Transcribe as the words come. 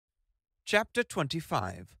Chapter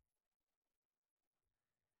 25.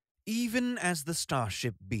 Even as the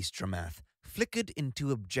starship Beastramath flickered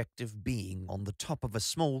into objective being on the top of a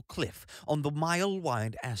small cliff on the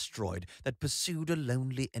mile-wide asteroid that pursued a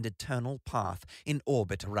lonely and eternal path in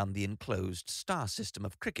orbit around the enclosed star system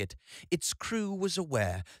of Cricket, its crew was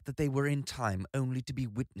aware that they were in time only to be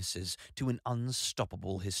witnesses to an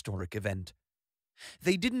unstoppable historic event.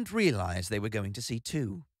 They didn't realize they were going to see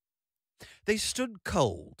two. They stood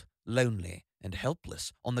cold, lonely, and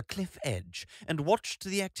helpless on the cliff edge and watched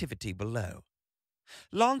the activity below.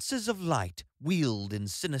 Lances of light wheeled in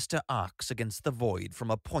sinister arcs against the void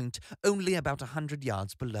from a point only about 100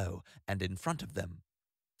 yards below and in front of them.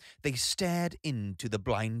 They stared into the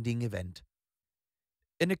blinding event.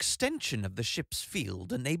 An extension of the ship's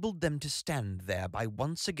field enabled them to stand there by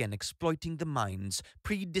once again exploiting the mind's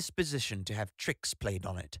predisposition to have tricks played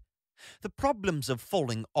on it. The problems of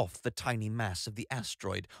falling off the tiny mass of the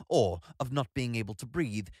asteroid or of not being able to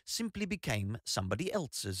breathe simply became somebody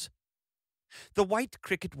else's. The white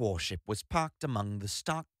Cricket warship was parked among the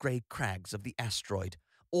stark grey crags of the asteroid,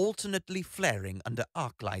 alternately flaring under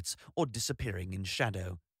arc lights or disappearing in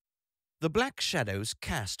shadow. The black shadows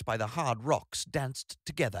cast by the hard rocks danced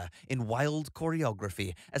together in wild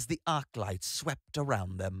choreography as the arc lights swept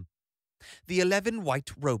around them. The 11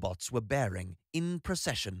 white robots were bearing, in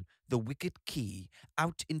procession, the wicket key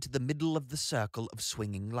out into the middle of the circle of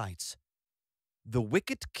swinging lights. The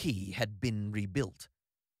wicket key had been rebuilt.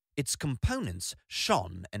 Its components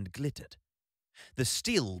shone and glittered. The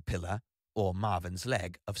steel pillar, or Marvin's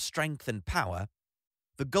leg, of strength and power,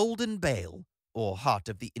 the golden bale, or heart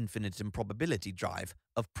of the infinite improbability drive,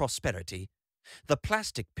 of prosperity, the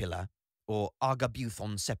plastic pillar, or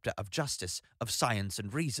Argabuthon scepter of justice, of science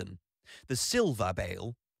and reason, the silver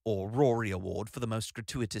bale, or Rory Award for the most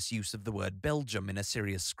gratuitous use of the word Belgium in a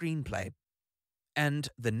serious screenplay, and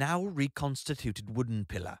the now reconstituted wooden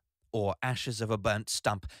pillar, or ashes of a burnt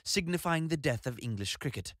stump signifying the death of English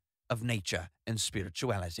cricket, of nature and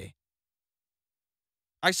spirituality.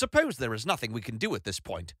 "I suppose there is nothing we can do at this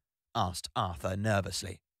point?" asked Arthur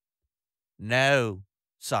nervously. "No,"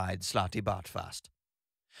 sighed Slarty Bartfast.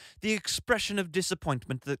 The expression of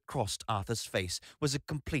disappointment that crossed Arthur's face was a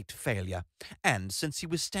complete failure, and since he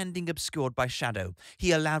was standing obscured by shadow,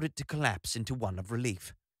 he allowed it to collapse into one of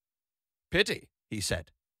relief. "Pity," he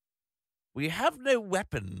said. "We have no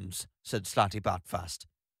weapons," said Slarty Bartfast,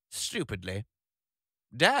 stupidly.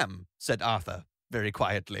 "Damn," said Arthur, very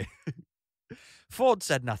quietly. Ford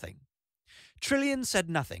said nothing. Trillian said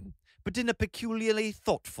nothing, but in a peculiarly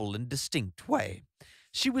thoughtful and distinct way.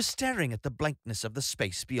 She was staring at the blankness of the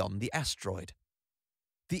space beyond the asteroid.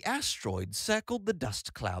 The asteroid circled the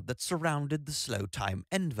dust cloud that surrounded the slow time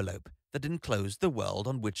envelope that enclosed the world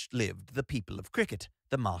on which lived the people of Cricket,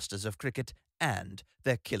 the masters of Cricket, and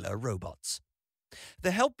their killer robots.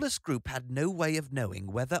 The helpless group had no way of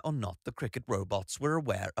knowing whether or not the Cricket robots were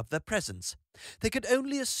aware of their presence. They could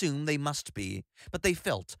only assume they must be, but they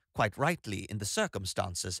felt, quite rightly in the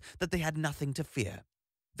circumstances, that they had nothing to fear.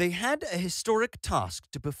 They had a historic task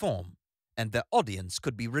to perform, and their audience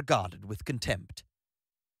could be regarded with contempt.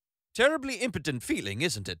 "Terribly impotent feeling,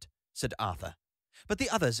 isn't it?" said Arthur, but the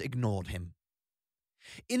others ignored him.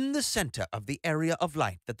 In the center of the area of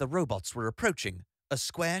light that the robots were approaching, a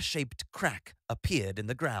square-shaped crack appeared in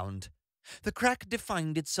the ground. The crack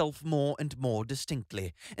defined itself more and more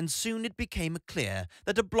distinctly, and soon it became clear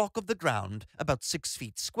that a block of the ground, about 6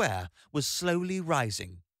 feet square, was slowly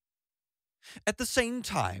rising. At the same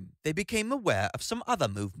time, they became aware of some other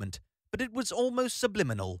movement, but it was almost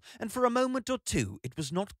subliminal, and for a moment or two it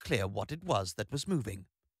was not clear what it was that was moving.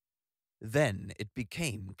 Then it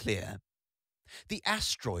became clear. The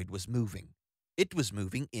asteroid was moving. It was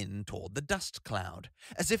moving in toward the dust cloud,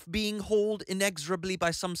 as if being hauled inexorably by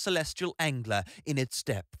some celestial angler in its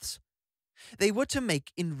depths. They were to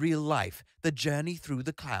make in real life the journey through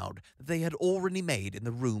the cloud that they had already made in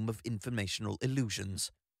the room of informational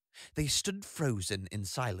illusions. They stood frozen in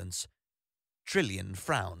silence. Trillian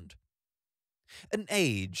frowned. An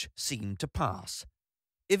age seemed to pass.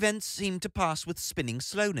 Events seemed to pass with spinning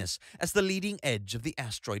slowness as the leading edge of the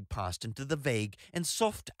asteroid passed into the vague and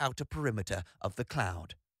soft outer perimeter of the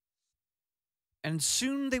cloud. And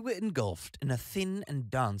soon they were engulfed in a thin and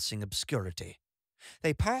dancing obscurity.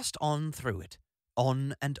 They passed on through it,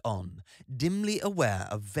 on and on, dimly aware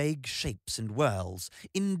of vague shapes and whirls,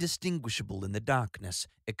 indistinguishable in the darkness,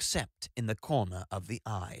 except in the corner of the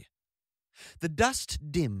eye. The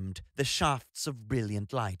dust dimmed the shafts of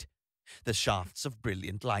brilliant light. The shafts of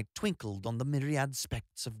brilliant light twinkled on the myriad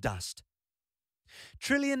specks of dust.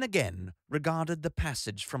 Trillian again regarded the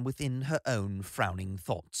passage from within her own frowning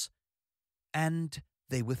thoughts. And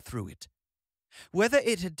they were through it, Whether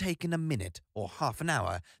it had taken a minute or half an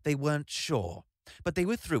hour, they weren't sure, but they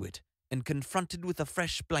were through it and confronted with a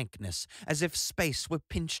fresh blankness, as if space were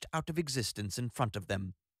pinched out of existence in front of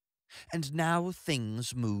them. And now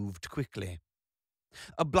things moved quickly.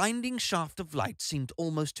 A blinding shaft of light seemed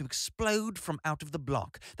almost to explode from out of the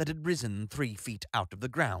block that had risen 3 feet out of the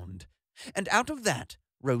ground, and out of that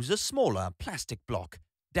rose a smaller plastic block,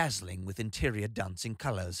 dazzling with interior dancing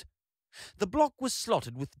colors. The block was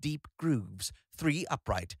slotted with deep grooves, 3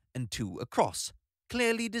 upright and 2 across,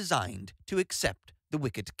 clearly designed to accept the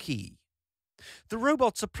wicket key. The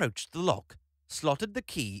robots approached the lock, slotted the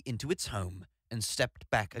key into its home, and stepped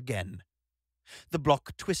back again. The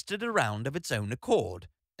block twisted around of its own accord,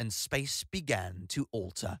 and space began to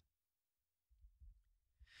alter.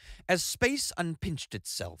 As space unpinched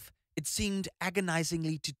itself, it seemed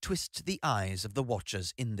agonizingly to twist the eyes of the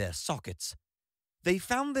watchers in their sockets. They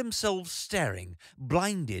found themselves staring,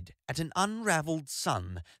 blinded, at an unraveled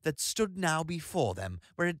sun that stood now before them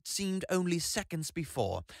where it seemed only seconds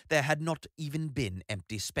before there had not even been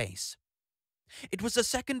empty space. It was a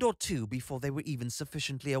second or two before they were even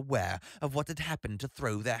sufficiently aware of what had happened to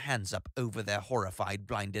throw their hands up over their horrified,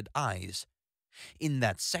 blinded eyes. In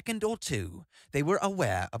that second or two, they were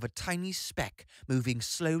aware of a tiny speck moving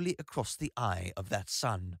slowly across the eye of that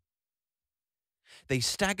sun. They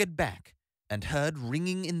staggered back and heard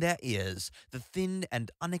ringing in their ears the thin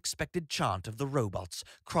and unexpected chant of the robots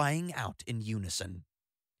crying out in unison.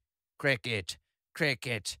 "Cricket,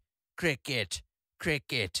 cricket, cricket,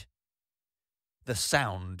 cricket." The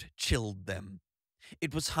sound chilled them.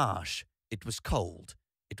 It was harsh, it was cold,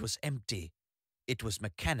 it was empty, it was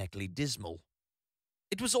mechanically dismal.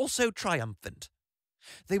 It was also triumphant.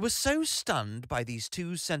 They were so stunned by these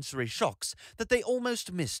 2 sensory shocks that they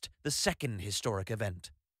almost missed the second historic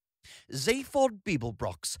event. Zaphod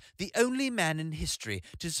Beeblebrox, the only man in history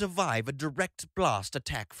to survive a direct blast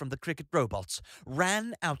attack from the cricket robots,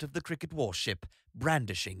 ran out of the cricket warship,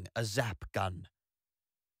 brandishing a zap gun.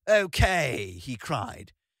 "Okay," he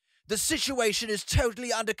cried. "The situation is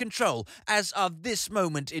totally under control as of this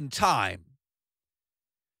moment in time."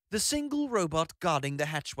 The single robot guarding the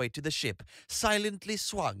hatchway to the ship silently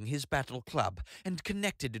swung his battle club and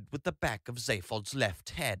connected it with the back of Zaphod's left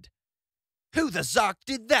head. "Who the Zark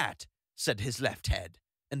did that?" said his left head,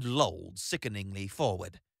 and lolled sickeningly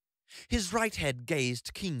forward. His right head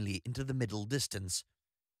gazed keenly into the middle distance.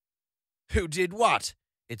 "Who did what?"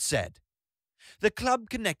 it said. The club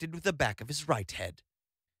connected with the back of his right head.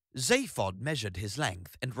 Zaphod measured his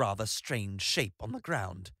length and rather strange shape on the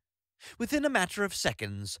ground. Within a matter of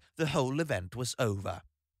seconds, the whole event was over.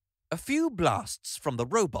 A few blasts from the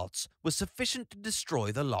robots were sufficient to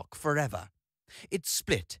destroy the lock forever. It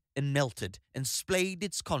split and melted and splayed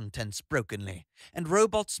its contents brokenly, and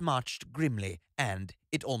robots marched grimly and,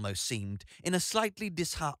 it almost seemed, in a slightly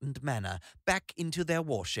disheartened manner back into their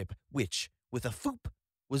warship, which, with a foop,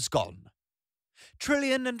 was gone.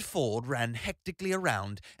 Trillian and Ford ran hectically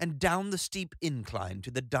around and down the steep incline to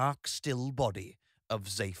the dark, still body of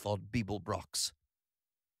Zaphod Beeblebrox.